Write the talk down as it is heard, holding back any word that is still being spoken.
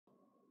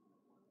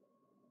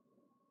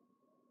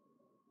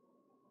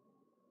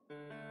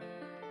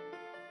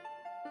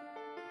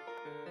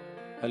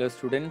Hello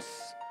students,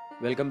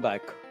 welcome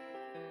back.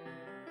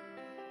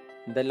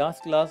 In the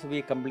last class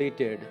we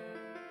completed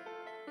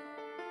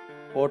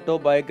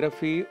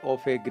Autobiography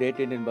of a Great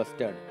Indian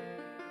Bustard.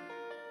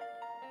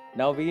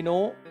 Now we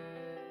know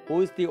who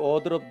is the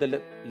author of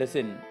the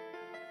lesson,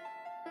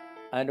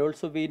 and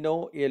also we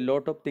know a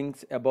lot of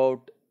things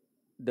about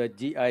the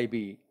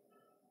GIB,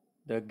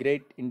 the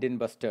Great Indian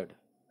Bustard.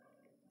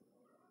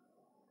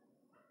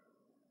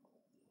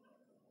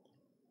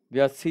 We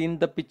have seen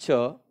the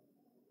picture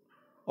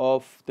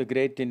of the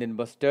Great Indian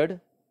Bustard,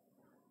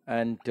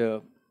 and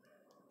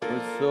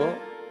also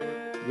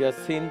we have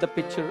seen the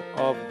picture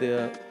of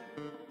the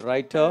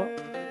writer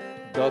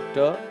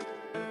Dr.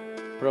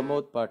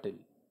 Pramod Patil.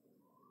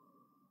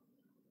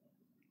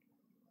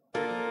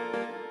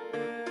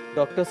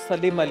 Dr.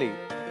 Salim Ali,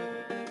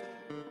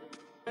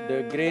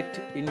 the great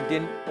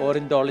Indian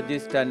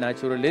ornithologist and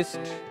naturalist,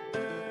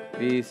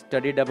 we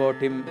studied about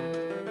him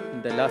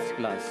in the last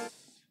class.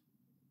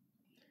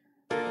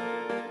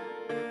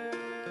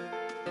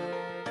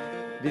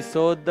 We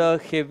saw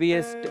the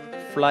heaviest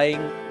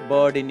flying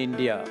bird in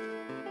India,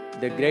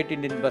 the Great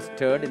Indian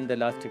Bustard, in the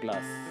last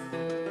class.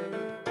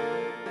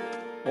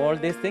 All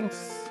these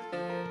things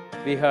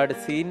we had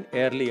seen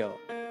earlier,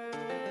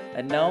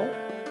 and now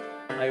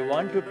I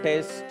want to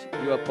test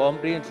your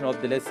comprehension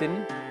of the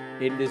lesson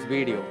in this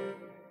video.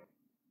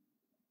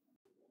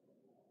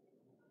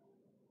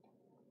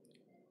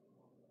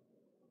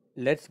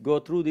 Let's go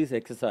through this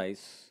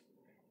exercise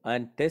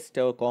and test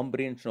our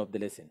comprehension of the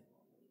lesson.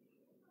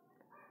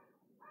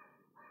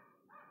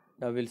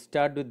 Now we'll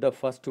start with the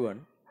first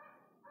one.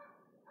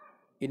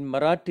 In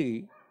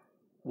Marathi,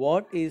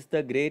 what is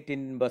the Great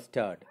Indian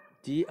Bustard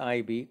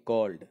GIB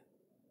called?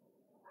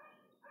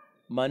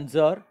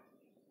 Manzar,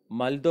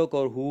 Maldok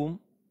or whom,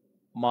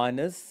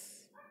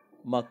 Manas,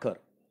 Makar.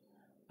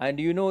 And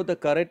you know the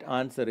correct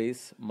answer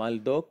is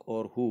Maldok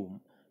or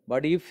whom.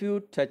 But if you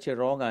touch a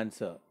wrong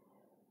answer,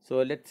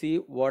 so let's see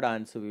what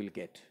answer we will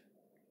get.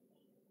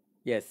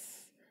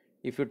 Yes,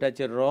 if you touch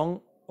a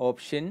wrong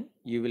option,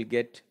 you will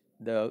get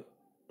the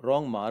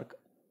wrong mark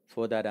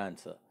for that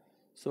answer.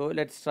 So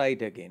let's try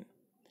it again.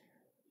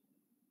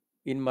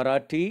 In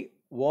Marathi,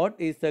 what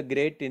is the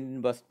Great Indian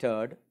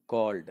Bustard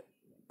called?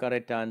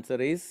 Correct answer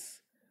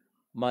is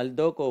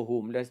Maldok or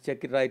whom. Let's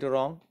check it right or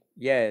wrong.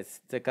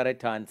 Yes, it's the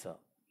correct answer.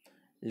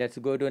 Let's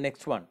go to the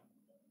next one.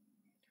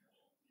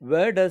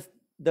 Where does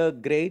the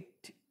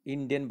Great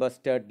Indian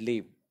Bustard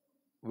live?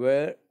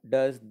 Where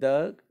does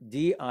the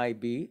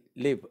GIB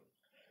live?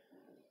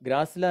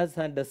 Grasslands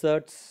and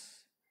deserts,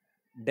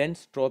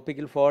 dense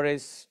tropical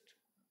forests,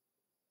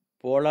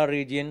 polar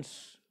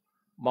regions,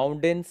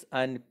 mountains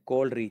and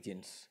cold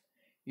regions.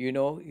 You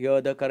know,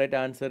 here the correct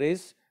answer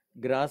is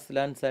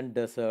grasslands and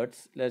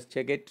deserts. Let's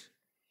check it.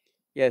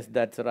 Yes,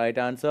 that's the right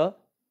answer.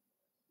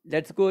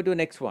 Let's go to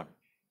next one.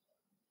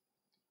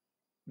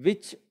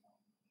 Which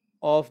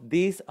of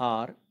these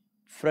are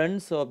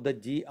friends of the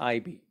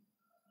GIB?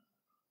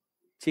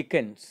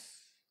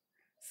 Chickens,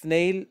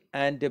 snail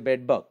and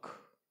bedbug,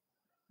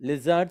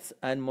 lizards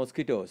and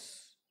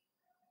mosquitoes,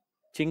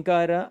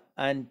 chinkara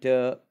and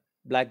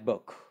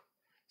blackbug.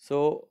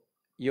 So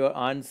your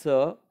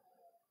answer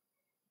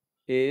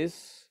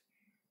is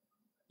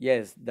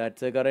yes,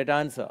 that's a correct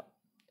answer.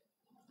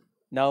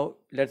 Now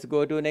let's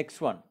go to next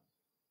one.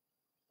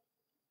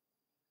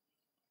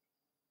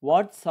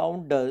 What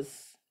sound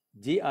does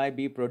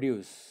GIB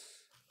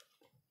produce?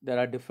 There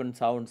are different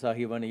sounds are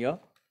given here.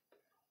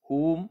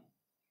 Whom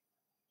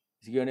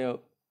is given a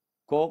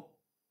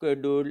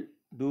cock-a-doodle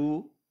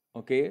do,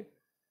 okay.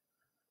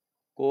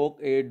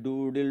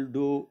 Cock-a-doodle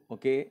do,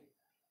 okay.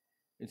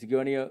 It's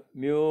given here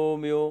mew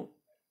mew.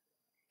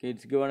 Okay,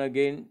 it's given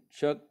again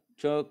chuck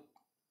chuck.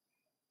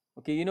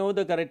 Okay, you know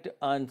the correct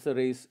answer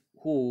is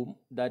whom,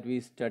 that we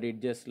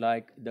studied, just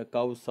like the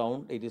cow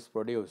sound it is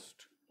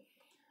produced.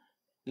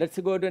 Let's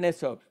go to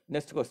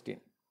next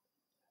question.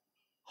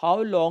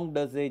 How long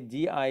does a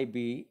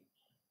GIB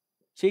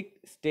chick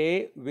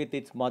stay with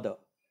its mother?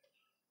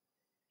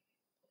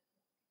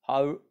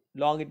 How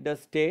long it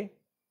does stay?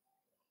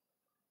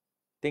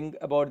 Think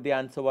about the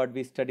answer what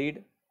we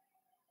studied.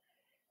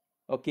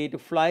 Okay, it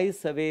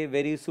flies away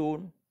very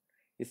soon.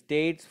 It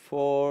stays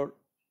for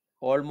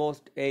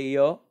almost a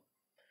year.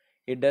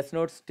 It does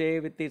not stay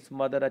with its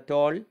mother at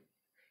all.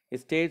 It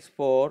stays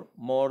for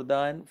more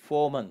than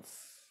 4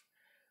 months.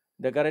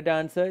 The correct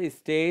answer is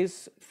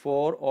stays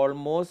for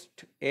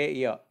almost a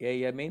year. A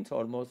year means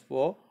almost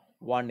for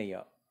 1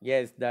 year.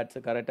 Yes, that's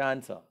the correct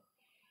answer.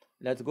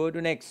 Let's go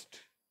to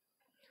next.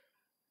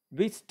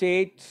 Which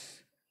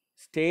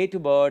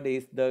state bird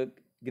is the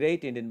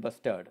Great Indian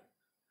Bustard?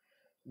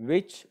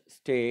 Which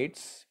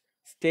state's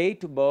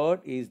state bird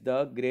is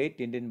the Great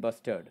Indian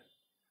Bustard?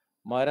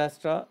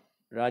 Maharashtra,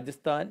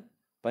 Rajasthan,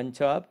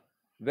 Punjab,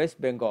 West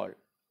Bengal.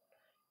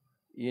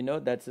 You know,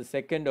 that's the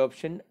second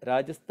option.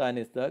 Rajasthan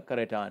is the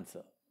correct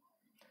answer.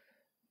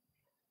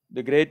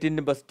 The Great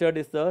Indian Bustard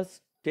is the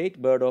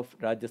state bird of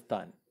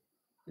Rajasthan.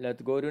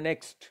 Let's go to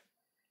next.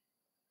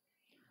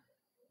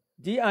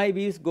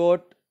 GIB's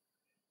got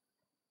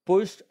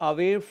pushed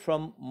away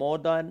from more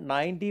than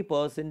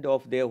 90%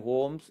 of their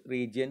homes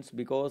regions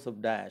because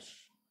of dash.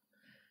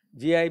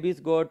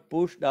 GIBs got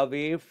pushed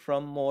away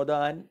from more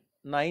than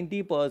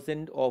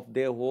 90% of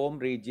their home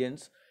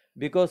regions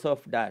because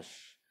of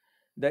dash.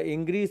 The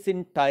increase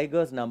in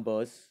tigers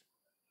numbers,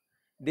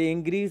 the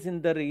increase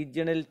in the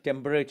regional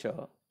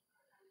temperature,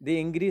 the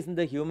increase in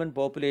the human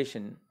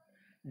population,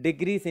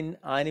 decrease in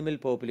animal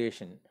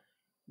population.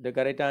 The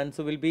correct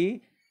answer will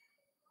be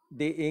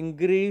the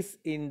increase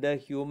in the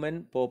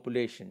human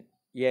population.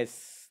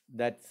 Yes,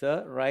 that's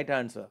the right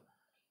answer.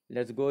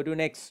 Let's go to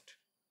next.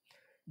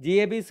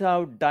 GIBs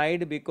have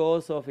died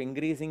because of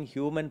increasing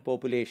human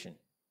population.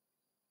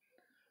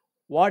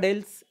 What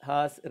else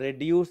has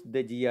reduced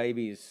the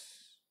GIBs?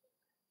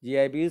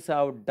 GIBs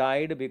have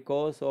died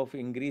because of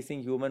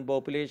increasing human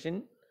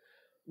population.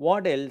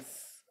 What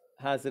else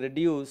has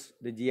reduced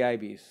the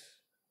GIBs?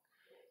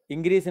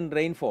 Increase in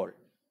rainfall.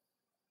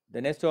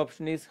 The next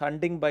option is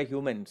hunting by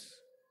humans.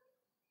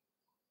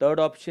 Third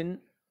option,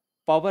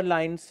 power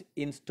lines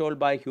installed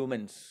by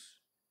humans.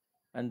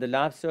 And the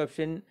last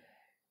option,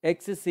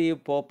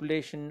 excessive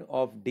population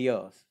of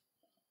deer.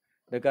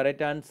 The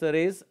correct answer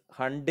is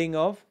hunting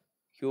of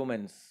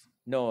humans.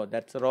 No,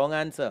 that's the wrong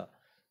answer.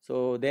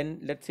 So then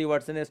let's see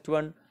what's the next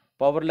one.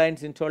 Power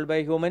lines installed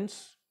by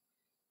humans.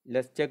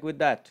 Let's check with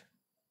that.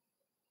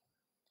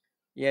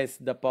 Yes,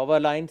 the power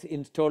lines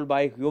installed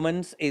by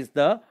humans is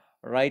the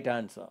right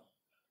answer.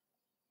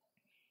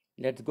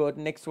 Let's go to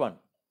the next one.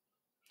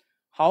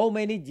 How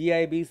many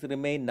GIBs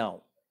remain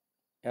now?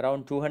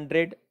 Around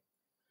 200,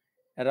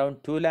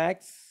 around 2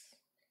 lakhs,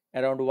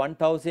 around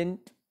 1000,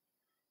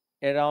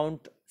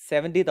 around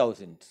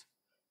 70,000.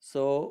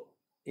 So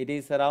it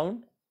is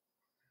around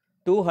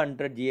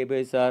 200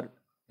 GIBs are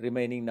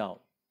remaining now.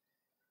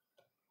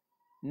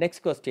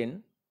 Next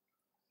question.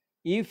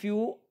 If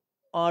you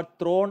are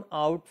thrown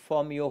out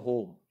from your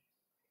home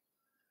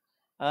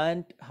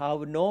and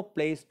have no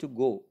place to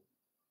go,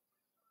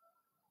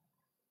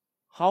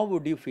 how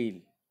would you feel?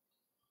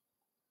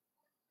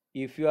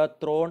 If you are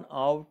thrown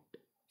out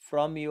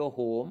from your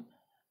home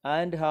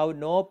and have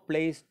no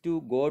place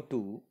to go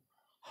to,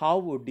 how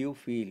would you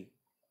feel?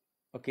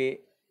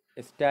 Okay,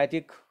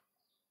 ecstatic,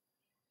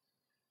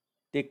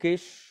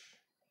 dickish,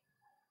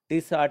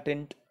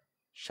 disheartened,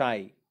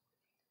 shy.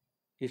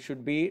 It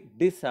should be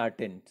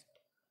disheartened.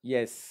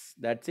 Yes,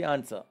 that's the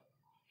answer.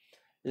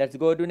 Let's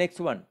go to next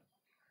one.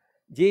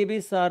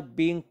 GIBs are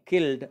being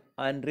killed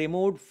and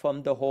removed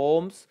from the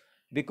homes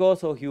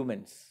because of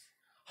humans.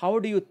 How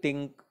do you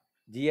think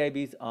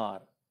GIBs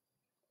are?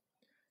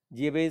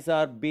 GIBs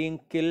are being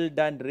killed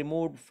and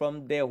removed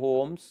from their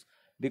homes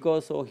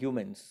because of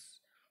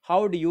humans.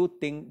 How do you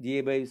think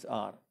GIBs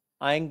are?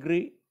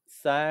 Angry,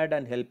 sad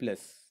and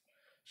helpless,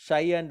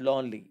 shy and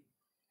lonely,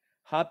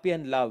 happy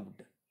and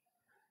loved,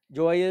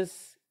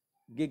 joyous,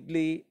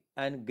 giggly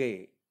and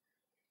gay.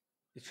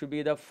 It should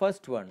be the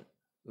first one.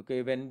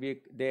 Okay, when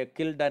they are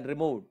killed and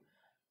removed,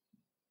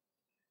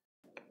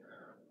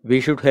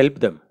 we should help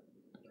them.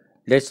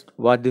 Let's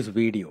watch this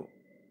video.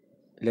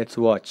 Let's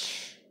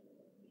watch.